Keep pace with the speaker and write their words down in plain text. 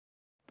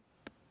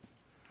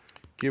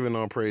Giving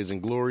all praise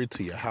and glory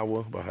to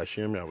Yahweh,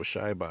 Bahashem,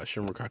 Yahushai,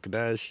 Bahashem,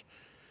 Rakakadash.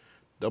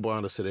 Double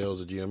honor to the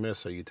elders of GMS.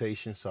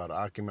 Salutations. Saw the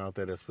Akim out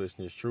there that's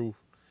pushing his truth.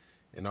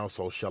 And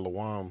also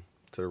Shalom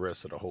to the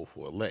rest of the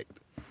hopeful elect.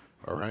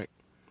 All right.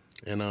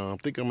 And I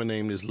think I'm going to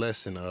name this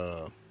lesson,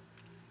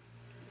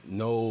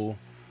 no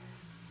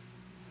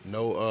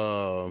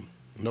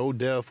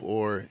death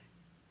or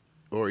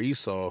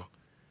Esau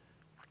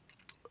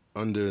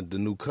under the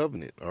new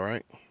covenant. All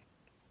right.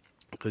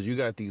 Because you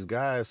got these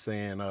guys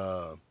saying,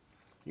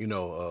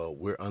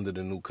 we're under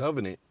the new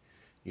covenant,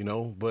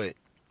 but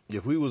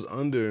if we was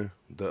under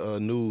the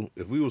new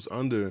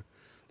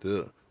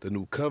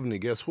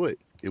covenant, guess what?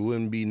 It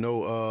wouldn't be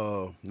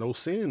no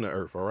sin in the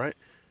earth. All right.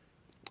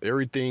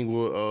 Everything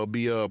will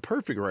be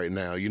perfect right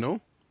now.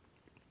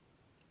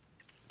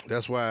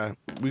 That's why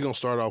we're going to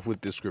start off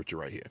with this scripture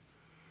right here.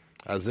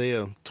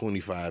 Isaiah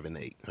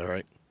 25:8. All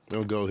right.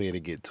 We'll go ahead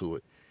and get to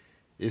it.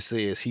 It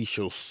says, he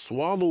shall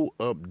swallow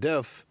up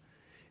death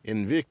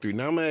in victory.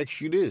 Now I'm gonna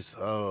ask you this: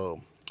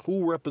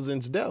 who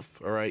represents death?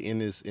 All right, in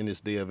this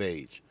day of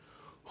age,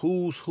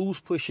 who's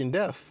pushing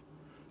death?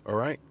 All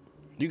right,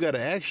 you got to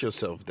ask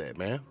yourself that,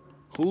 man.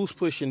 Who's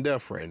pushing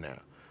death right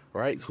now?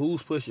 All right,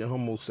 who's pushing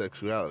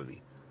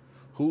homosexuality?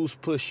 Who's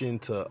pushing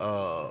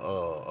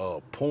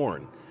to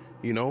porn?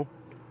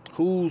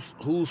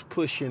 Who's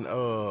pushing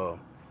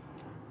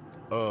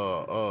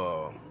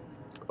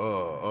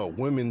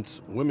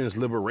women's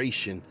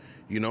liberation?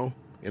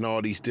 And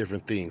all these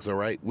different things. All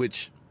right,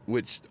 which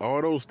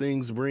all those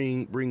things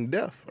bring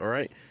death, all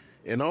right,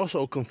 and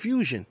also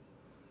confusion.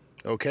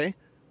 Okay,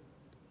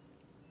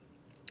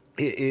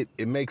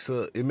 it makes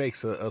a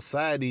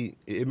society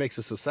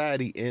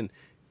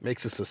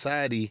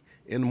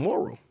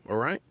immoral. All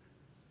right,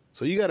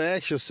 so you got to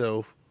ask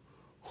yourself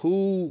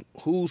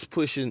who's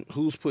pushing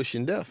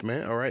death,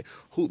 man. All right,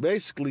 who's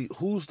the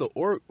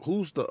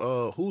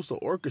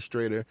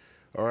orchestrator?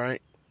 All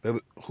right,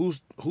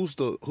 who's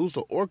the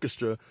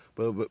orchestra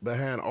but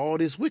behind all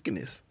this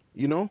wickedness?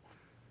 Because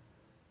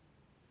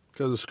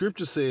the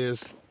scripture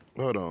says,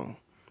 hold on,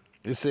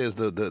 it says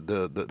the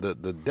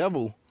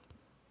devil.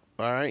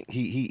 All right,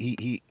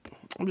 he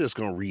I'm just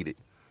gonna read it.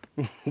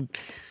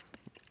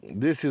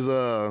 This is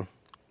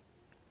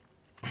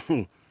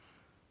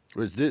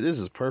this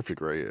is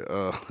perfect right here.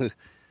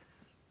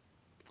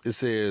 It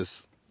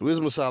says,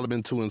 Wisdom of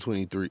Solomon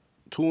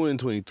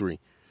 2:23.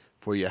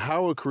 For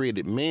Yahweh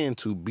created man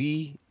to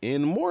be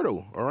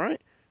immortal. All right,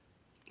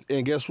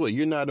 and guess what?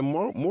 You're not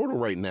immortal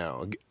right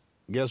now.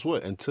 Guess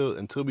what?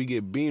 Until we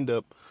get beamed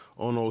up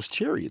on those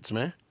chariots,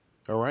 man.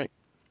 All right,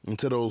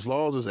 until those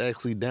laws is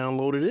actually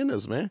downloaded in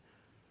us, man.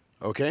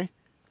 Okay,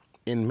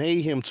 and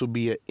made him to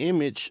be an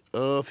image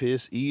of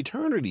his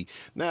eternity.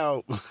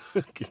 Now,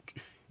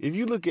 if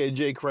you look at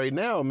Jake right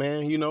now,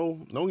 man,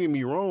 don't get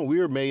me wrong, we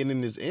are made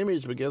in his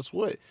image, but guess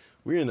what?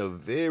 We're in a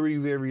very,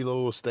 very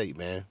low state,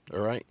 man.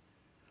 All right,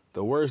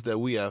 the worst that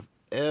we have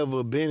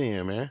ever been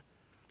in, man.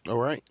 All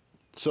right,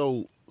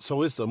 so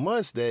it's a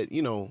must that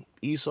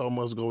Esau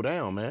must go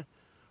down, man.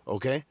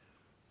 Okay,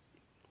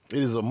 it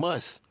is a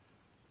must.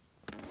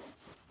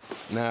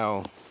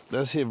 Now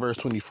let's hit verse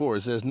 24.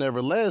 It says,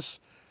 nevertheless,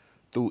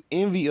 through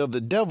envy of the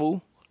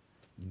devil,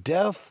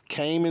 death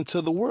came into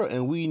the world,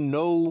 and we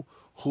know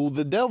who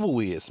the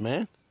devil is,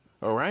 man.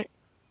 All right,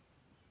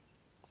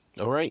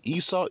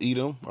 Esau,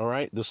 Edom. All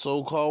right, the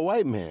so-called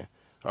white man.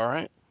 All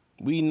right,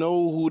 we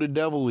know who the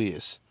devil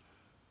is.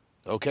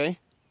 Okay,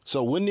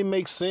 so wouldn't it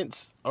make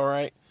sense? All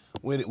right.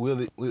 When it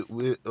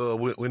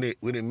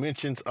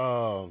mentions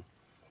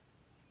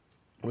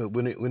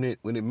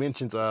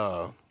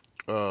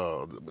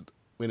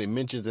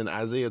in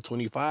Isaiah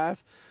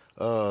 25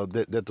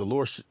 that the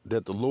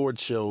Lord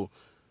shall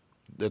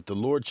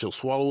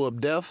swallow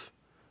up death.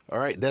 All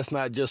right, that's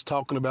not just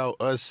talking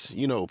about us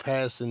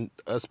passing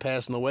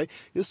away.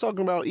 It's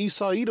talking about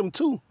Esau Edom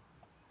too.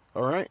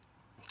 All right,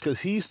 because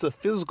he's the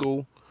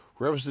physical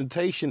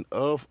representation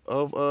of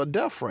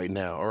death right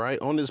now. All right,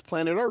 on this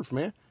planet Earth,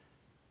 man.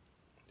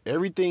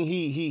 Everything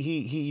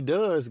he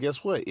does,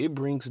 guess what? It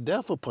brings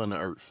death upon the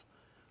earth.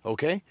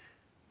 Okay?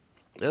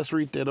 Let's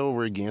read that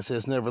over again. It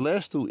says,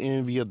 nevertheless, through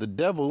envy of the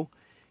devil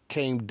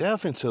came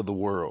death into the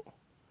world.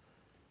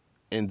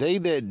 And they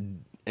that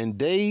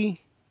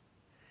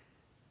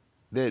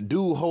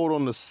do hold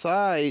on the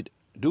side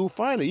do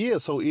find it. Yeah,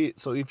 so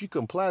if you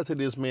comply to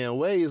this man's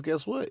ways,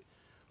 guess what?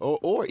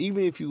 Or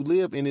even if you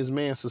live in this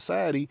man's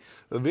society,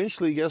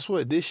 eventually, guess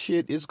what? This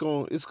shit death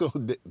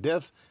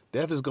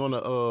is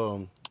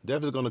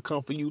gonna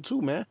come for you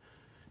too, man.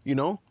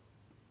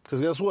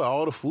 Because guess what?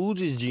 All the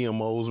foods is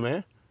GMOs,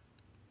 man.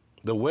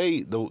 The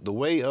way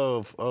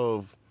of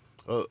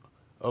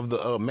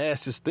the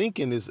masses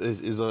thinking is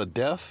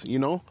death.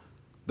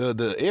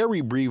 The air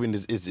we breathing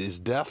is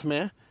death,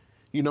 man.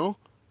 So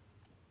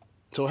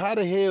how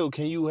the hell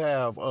can you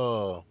have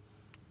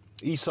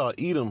Esau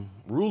Edom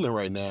ruling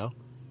right now,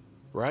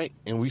 right?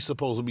 And we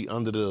supposed to be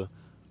under the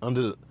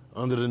new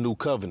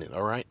covenant,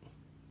 all right?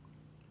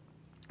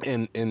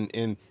 And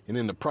in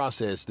the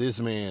process, this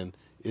man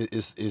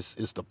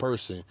is the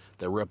person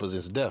that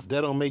represents death.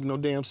 That don't make no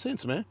damn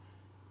sense, man.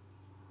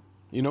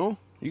 You know,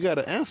 you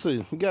gotta answer.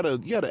 You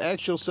gotta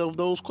ask yourself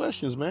those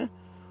questions, man.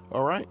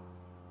 All right.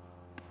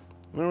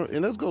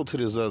 And let's go to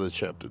this other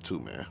chapter too,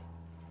 man.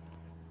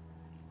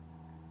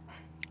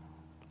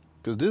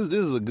 Because this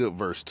is a good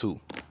verse too.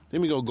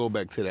 Let me go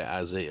back to that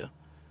Isaiah.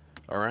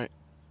 All right.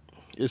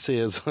 It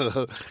says,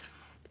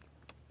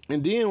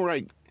 and then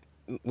right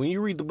when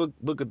you read the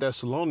book of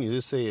Thessalonians,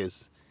 it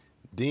says,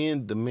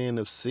 then the man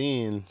of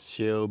sin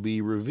shall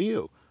be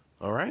revealed.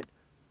 All right.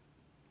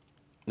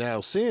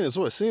 Now, sin is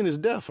what? Sin is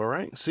death, all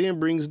right? Sin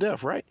brings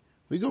death, right?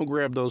 We're going to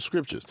grab those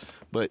scriptures.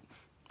 But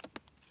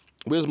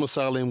Wisdom of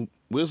Solomon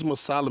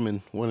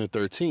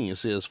 1:13, it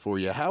says, for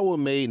Yahweh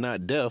made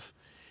not death,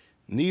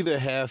 neither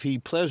have he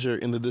pleasure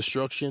in the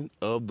destruction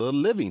of the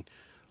living.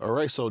 All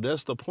right, so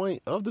that's the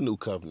point of the new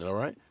covenant, all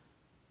right?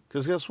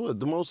 Because guess what?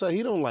 The Most High,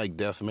 he don't like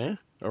death, man,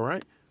 all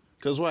right?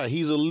 Because why?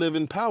 He's a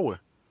living power,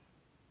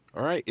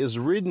 all right? It's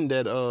written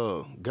that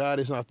God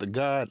is not the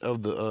God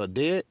of the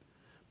dead,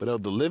 but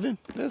of the living.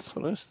 Let's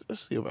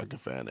see if I can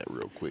find that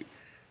real quick.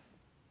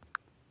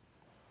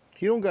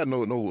 He don't got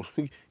no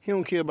he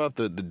don't care about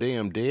the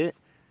damn dead.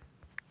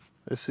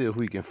 Let's see if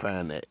we can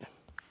find that.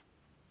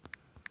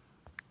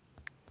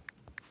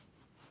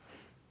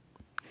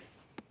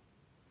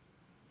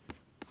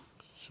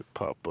 Should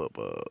pop up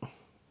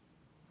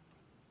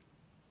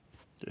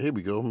here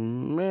we go.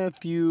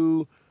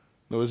 Matthew,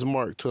 no, it's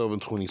Mark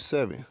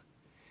 12:27.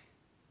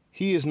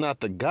 He is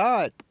not the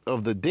God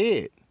of the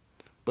dead,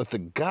 but the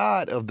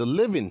God of the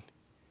living.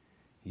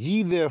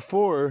 Ye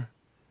therefore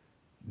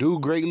do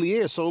greatly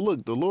err. So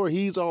look, the Lord,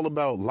 he's all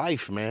about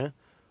life, man.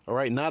 All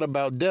right, not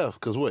about death.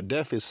 Because what?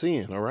 Death is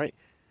sin, all right?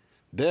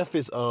 Death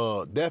is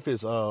word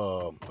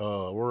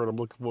I'm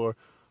looking for.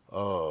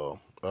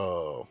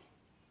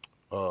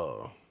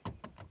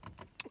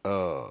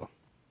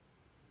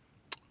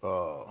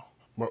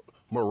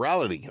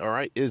 Morality, all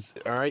right? It's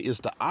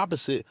the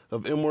opposite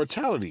of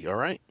immortality, all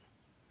right?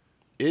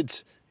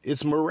 It's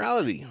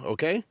morality,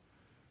 okay?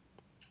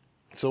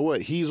 So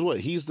what? He's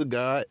the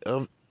God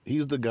of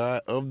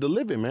the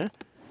living, man.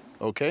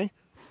 Okay?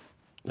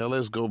 Now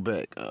let's go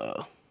back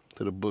to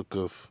the book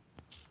of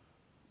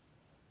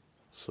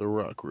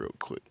Sirach real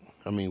quick.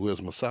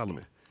 Wisdom of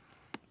Solomon.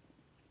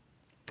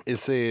 It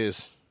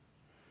says,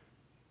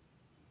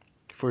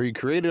 for he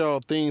created all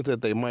things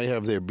that they might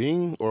have their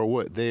being, or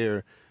what?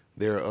 Their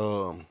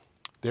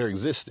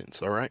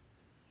existence, all right?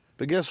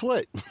 But guess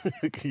what?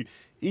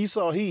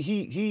 Esau,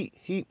 he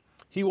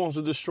wants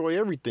to destroy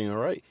everything, all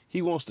right?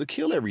 He wants to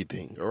kill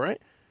everything, all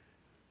right?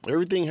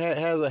 Everything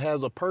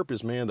has a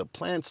purpose, man. The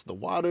plants, the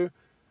water,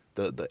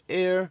 the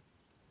air,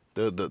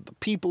 the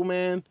people,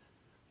 man,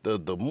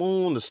 the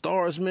moon, the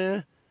stars,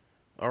 man.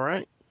 All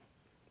right.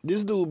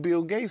 This dude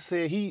Bill Gates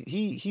said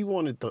he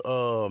wanted to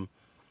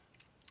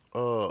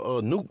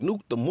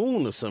nuke the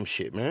moon or some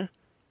shit, man.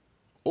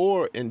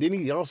 And then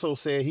he also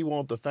said he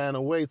wanted to find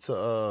a way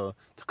to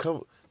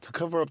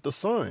cover up the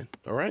sun.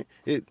 All right.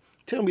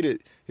 Tell me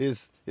that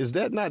is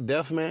that not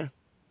death, man?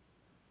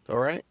 All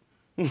right.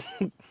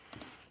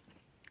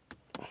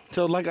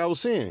 So like I was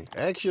saying,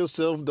 ask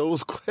yourself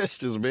those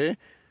questions, man.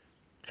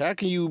 How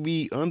can you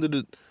be under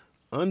the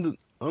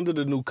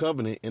new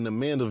covenant and the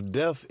man of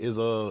death is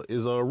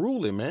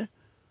ruling, man?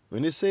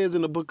 When it says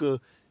in the book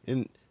of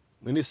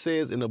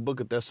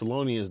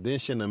Thessalonians, then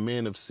shall the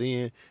man of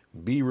sin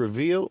be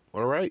revealed.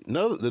 All right.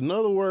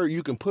 Another word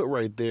you can put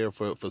right there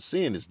for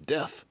sin is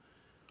death.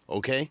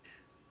 Okay.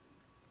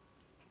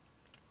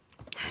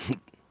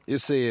 It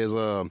says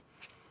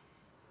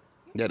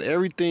that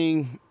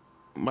everything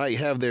might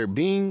have their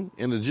being,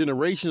 and the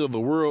generations of the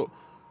world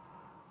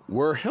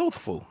were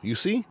healthful. You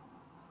see,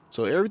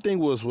 so everything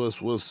was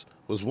once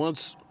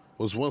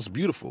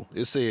beautiful.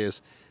 It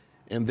says,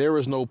 and there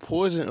is no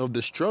poison of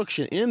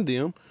destruction in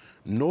them,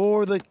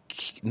 nor the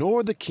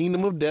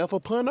kingdom of death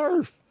upon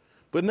earth.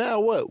 But now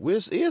what?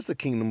 Which is the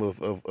kingdom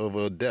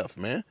of death,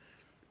 man?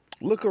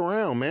 Look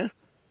around, man.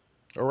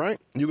 All right,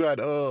 you got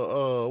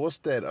what's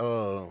that?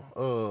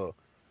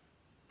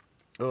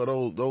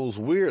 Those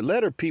weird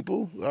letter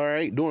people, all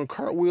right, doing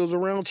cartwheels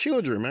around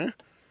children, man.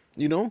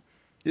 You know,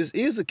 this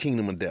is the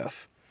kingdom of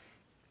death.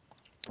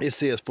 It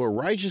says, for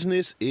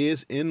righteousness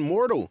is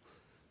immortal.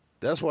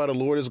 That's why the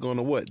Lord is going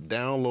to what?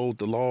 Download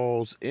the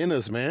laws in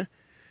us, man.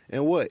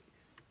 And what?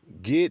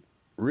 Get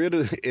rid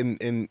of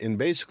and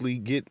basically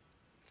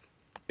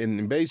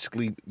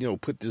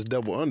put this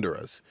devil under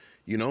us,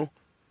 you know?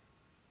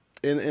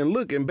 And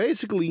look, and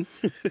basically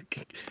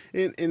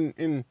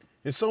in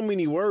so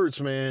many words,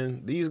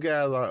 man, these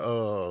guys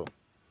are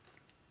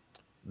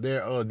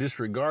they're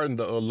disregarding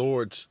the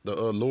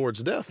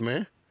Lord's death,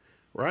 man,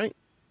 right?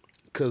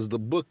 Because the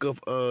book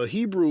of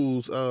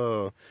Hebrews,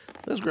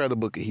 let's grab the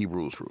book of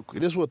Hebrews real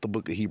quick. This is what the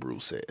book of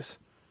Hebrews says.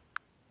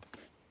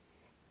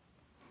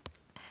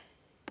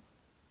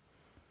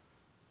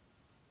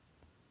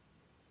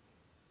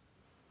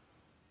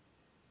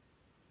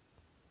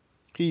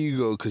 Here you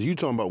go, because you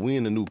talking about we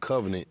in the new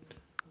covenant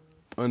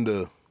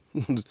under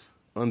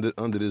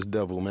under this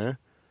devil, man.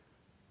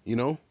 You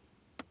know?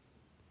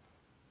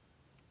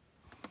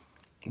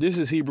 This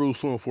is Hebrews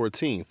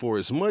 4:14. For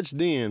as much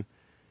then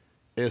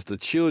as the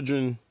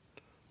children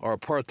are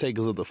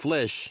partakers of the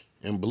flesh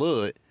and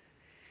blood,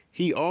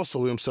 he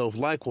also himself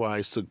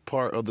likewise took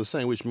part of the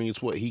same, which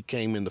means what? He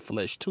came in the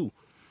flesh too.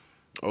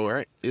 All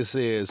right. It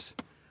says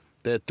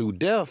that through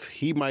death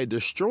he might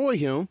destroy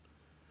him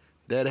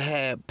that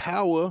had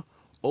power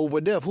over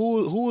death.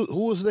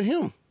 Who is the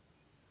him?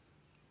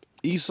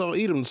 Esau,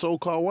 Edom, the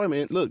so-called white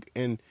man. Look,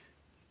 and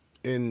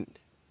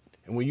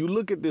when you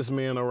look at this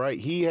man, all right,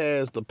 he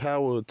has the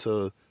power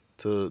to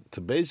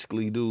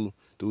basically do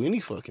any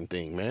fucking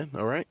thing, man.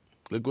 All right.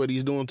 Look what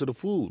he's doing to the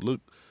food.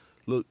 Look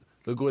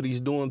what he's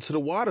doing to the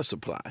water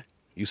supply.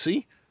 You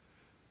see?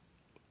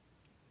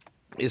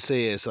 It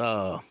says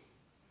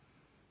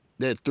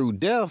that through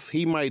death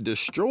he might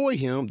destroy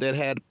him that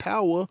had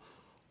power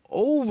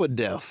over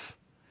death.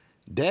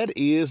 That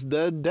is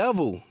the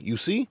devil. You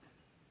see?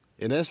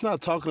 And that's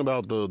not talking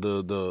about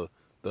the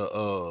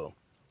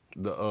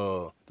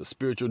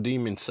spiritual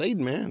demon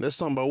Satan, man. That's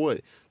talking about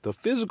what? The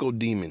physical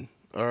demon.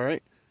 All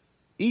right?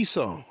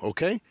 Esau,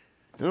 okay?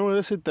 You know,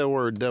 let's hit that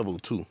word devil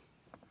too.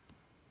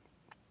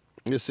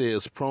 It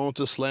says prone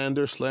to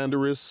slander,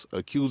 slanderous,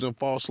 accusing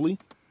falsely.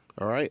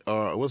 All right.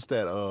 What's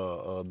that?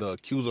 The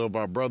accuser of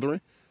our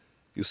brethren.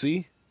 You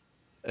see?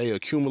 A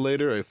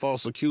accumulator, a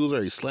false accuser,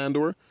 a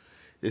slanderer.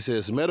 It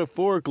says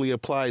metaphorically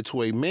applied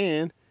to a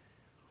man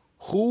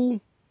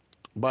who,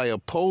 by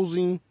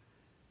opposing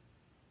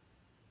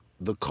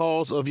the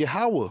cause of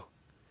Yahweh,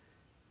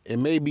 it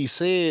may be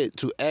said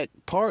to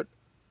act part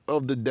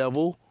of the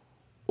devil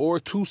or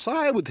to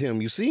side with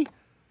him, you see?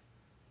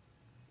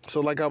 So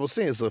like I was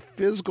saying, it's a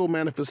physical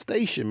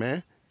manifestation,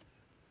 man.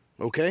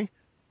 Okay?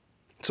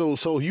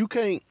 So you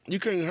can't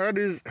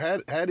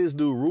have this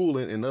dude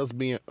ruling and us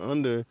being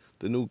under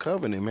the new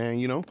covenant, man,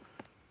 you know?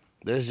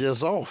 That's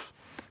just off.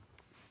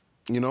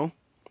 You know?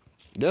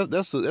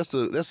 That's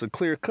a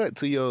clear cut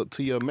to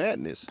your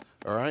madness,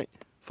 all right?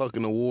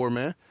 Fucking the war,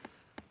 man.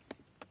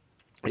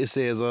 It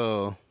says,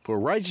 for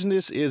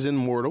righteousness is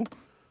immortal,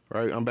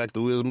 right? I'm back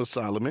to Wisdom of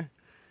Solomon.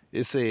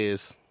 It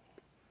says,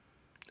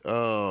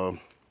 but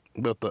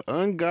the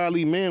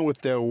ungodly man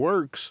with their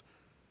works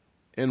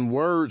and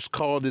words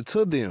called it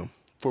to them.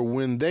 For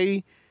when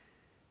they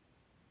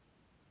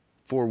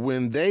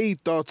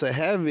thought to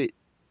have it,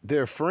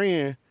 their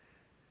friend,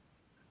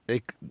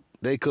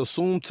 they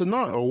consumed to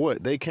naught, or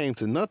what? They came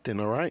to nothing,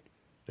 all right?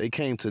 They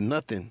came to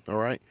nothing, all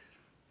right?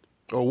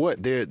 Or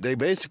what? They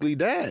basically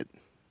died,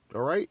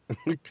 all right?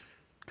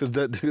 Because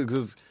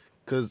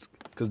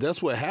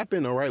that's what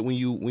happened, all right? When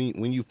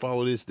you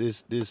follow this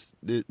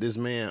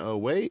man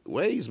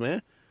ways,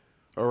 man,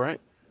 all right?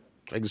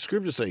 Like the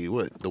scriptures say,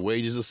 what? The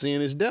wages of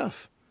sin is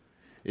death.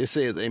 It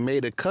says they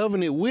made a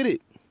covenant with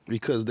it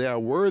because they are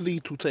worthy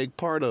to take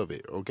part of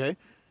it, okay?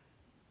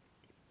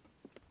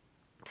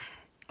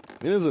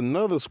 And there's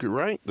another script,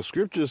 right? The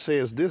scripture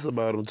says this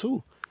about them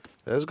too.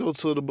 Let's go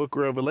to the book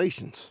of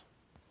Revelations.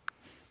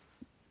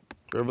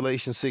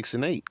 Revelation 6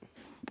 and 8.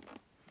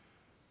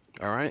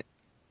 All right?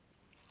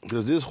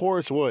 Because this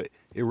horse, what?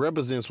 It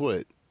represents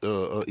what?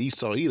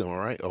 Esau, Edom, all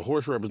right? A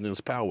horse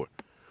represents power,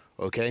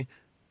 okay?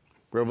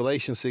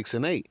 Revelation 6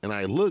 and 8. And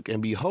I look,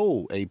 and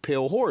behold, a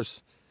pale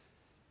horse.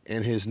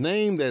 And his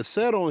name that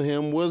sat on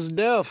him was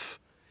Death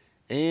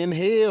and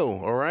Hell,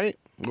 all right?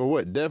 Or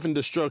what? Death and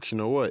destruction,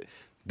 or what?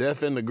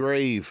 Death and the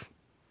grave,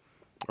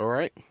 all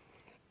right?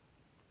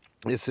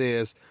 It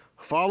says,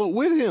 followed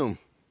with him.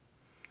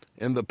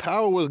 And the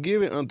power was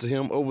given unto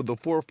him over the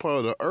fourth part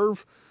of the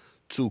earth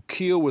to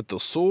kill with the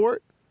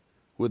sword,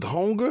 with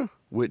hunger,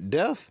 with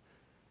death,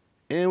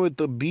 and with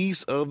the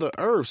beasts of the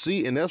earth.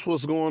 See, and that's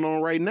what's going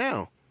on right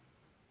now,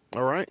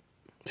 all right?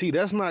 See,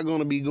 that's not going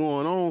to be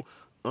going on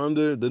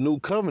under the new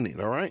covenant,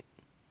 all right?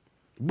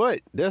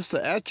 But that's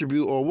the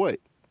attribute, or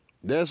what?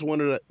 That's one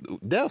of the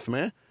death,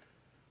 man.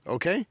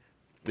 Okay?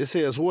 It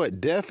says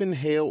what? Death and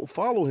hell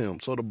follow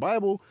him. So the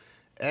Bible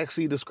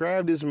actually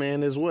described this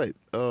man as what?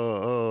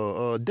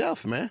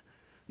 Death, man.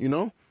 You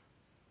know?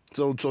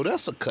 So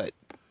that's a cut.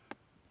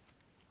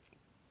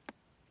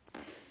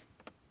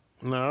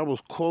 Now I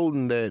was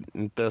quoting that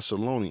in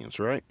Thessalonians,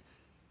 right?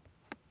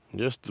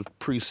 Just to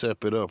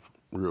precept it up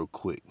real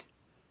quick.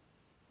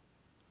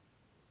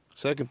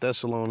 2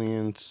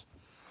 Thessalonians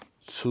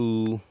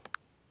 2.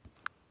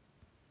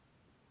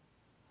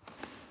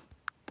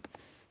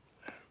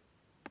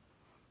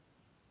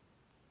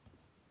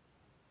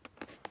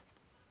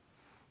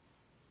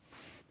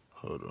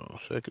 Hold on.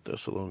 2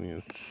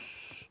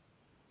 Thessalonians.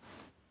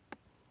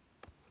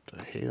 What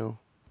the hell?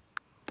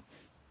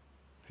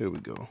 Here we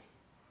go.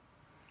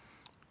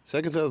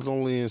 2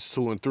 Thessalonians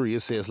 2 and 3. It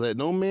says, let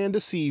no man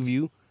deceive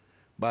you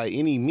by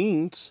any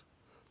means,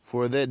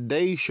 for that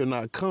day shall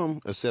not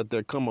come, except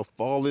there come a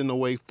falling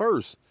away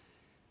first,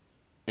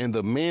 and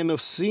the man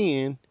of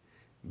sin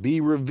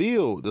be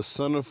revealed, the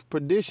son of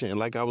perdition. And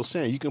like I was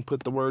saying, you can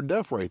put the word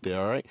death right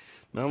there, all right?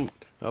 Now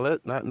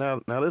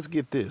let's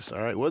get this,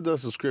 all right? What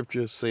does the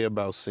scripture say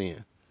about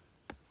sin?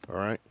 All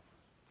right?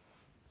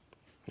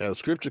 Now, the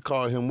scripture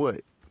called him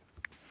what?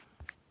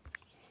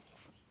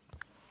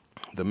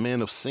 The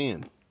man of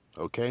sin,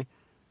 okay?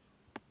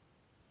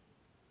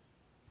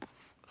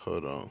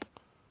 Hold on.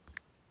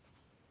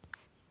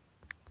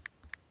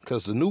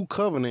 Because the new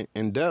covenant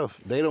and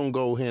death, they don't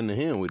go hand in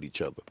hand with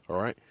each other,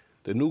 all right?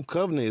 The new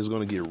covenant is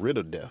going to get rid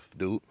of death,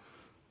 dude.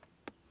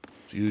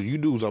 You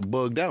dudes are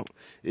bugged out.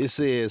 It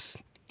says,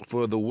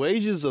 for the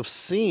wages of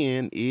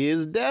sin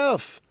is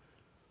death,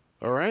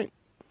 all right?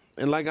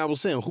 And like I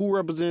was saying, who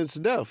represents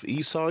death?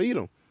 Esau,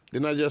 Edom.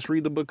 Didn't I just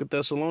read the book of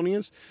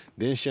Thessalonians?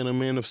 Then shall the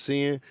man of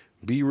sin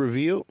be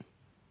revealed,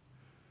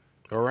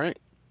 all right?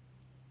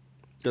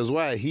 Because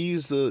why?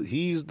 He's the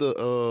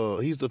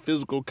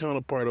physical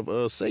counterpart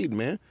of Satan,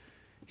 man.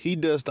 He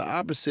does the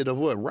opposite of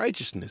what?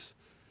 Righteousness.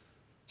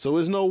 So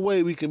there's no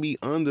way we can be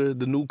under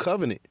the new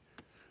covenant,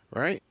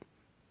 right?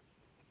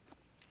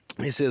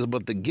 It says,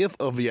 but the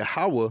gift of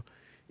Yahweh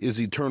is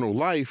eternal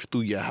life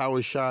through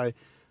Yahushua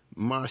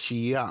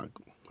Mashiach,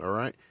 all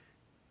right?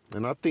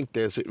 And I think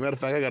that's it. Matter of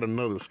fact, I got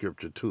another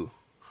scripture too.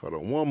 Hold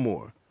on, one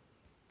more.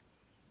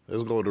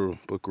 Let's go to the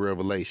book of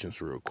Revelations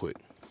real quick.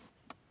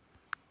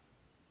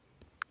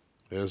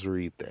 Let's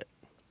read that.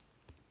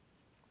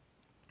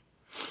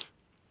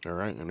 All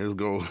right, and let's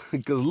go,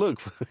 because look,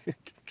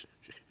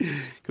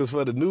 because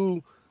for the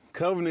new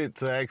covenant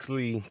to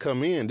actually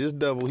come in, this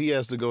devil, he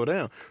has to go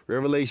down.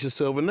 Revelation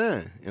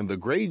 12:9, and the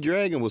great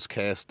dragon was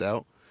cast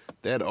out,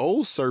 that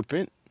old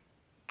serpent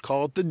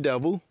called the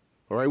devil,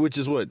 all right, which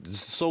is what? The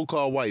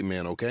so-called white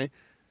man, okay?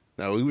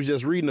 Now, we was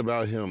just reading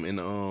about him in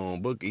the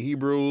book of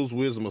Hebrews,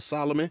 Wisdom of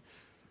Solomon,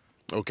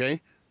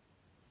 okay?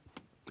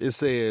 It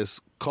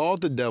says,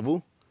 called the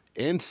devil,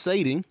 and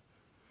Satan,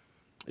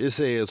 it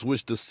says,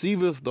 which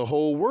deceiveth the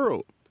whole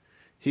world.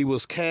 He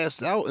was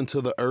cast out into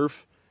the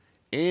earth,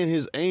 and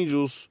his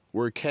angels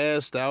were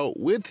cast out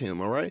with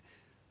him. All right.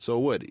 So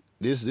what?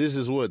 This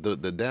is what the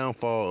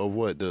downfall of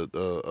what the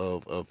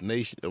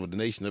the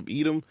nation of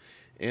Edom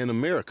and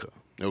America.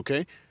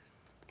 Okay.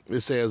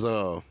 It says,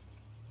 and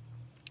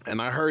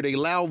I heard a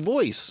loud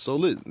voice. So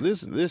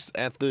this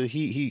after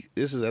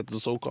this is after the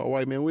so-called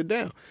white man went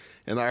down,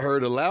 and I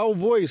heard a loud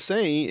voice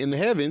saying in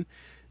heaven,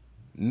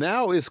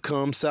 now is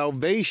come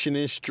salvation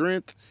and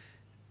strength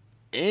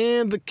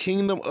and the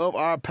kingdom of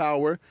our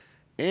power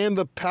and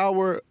the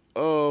power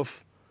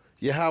of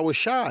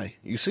Yahushua.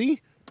 You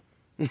see?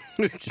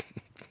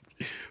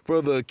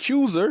 For the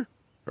accuser,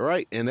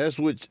 right? And that's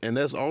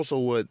also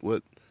what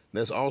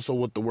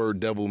the word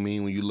devil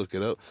mean when you look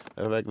it up.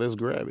 In fact, let's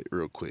grab it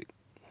real quick.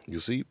 You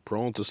see?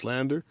 Prone to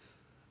slander,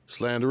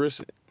 slanderous,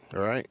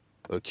 all right?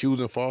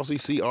 Accusing falsely.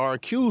 See, our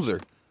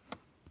accuser.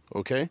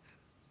 Okay?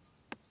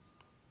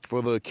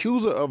 For the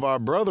accuser of our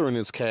brethren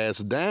is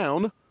cast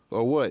down,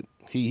 or what?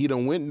 He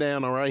done went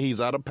down, all right?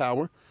 He's out of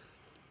power,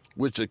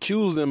 which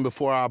accused them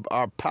before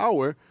our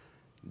power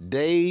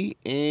day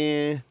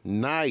and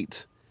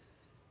night.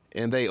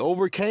 And they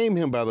overcame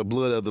him by the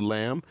blood of the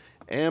Lamb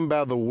and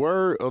by the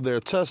word of their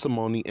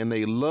testimony, and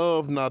they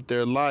loved not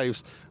their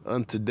lives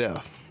unto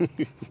death.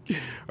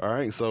 All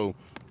right, so,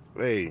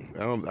 hey,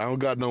 I don't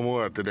got no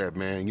more after that,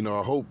 man. You know,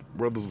 I hope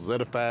brothers was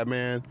edified,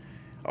 man.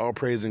 All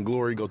praise and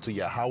glory go to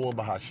Yahweh,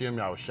 Bahashem,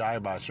 Yahushai,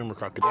 Bahashem,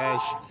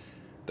 Rakakadash.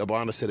 Double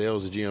honor to the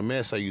elders of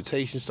GMS.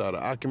 Salutations to all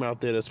the Akim out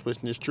there that's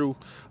pushing this truth.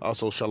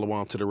 Also,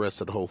 shalom to the rest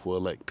of the hopeful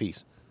elect.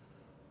 Peace.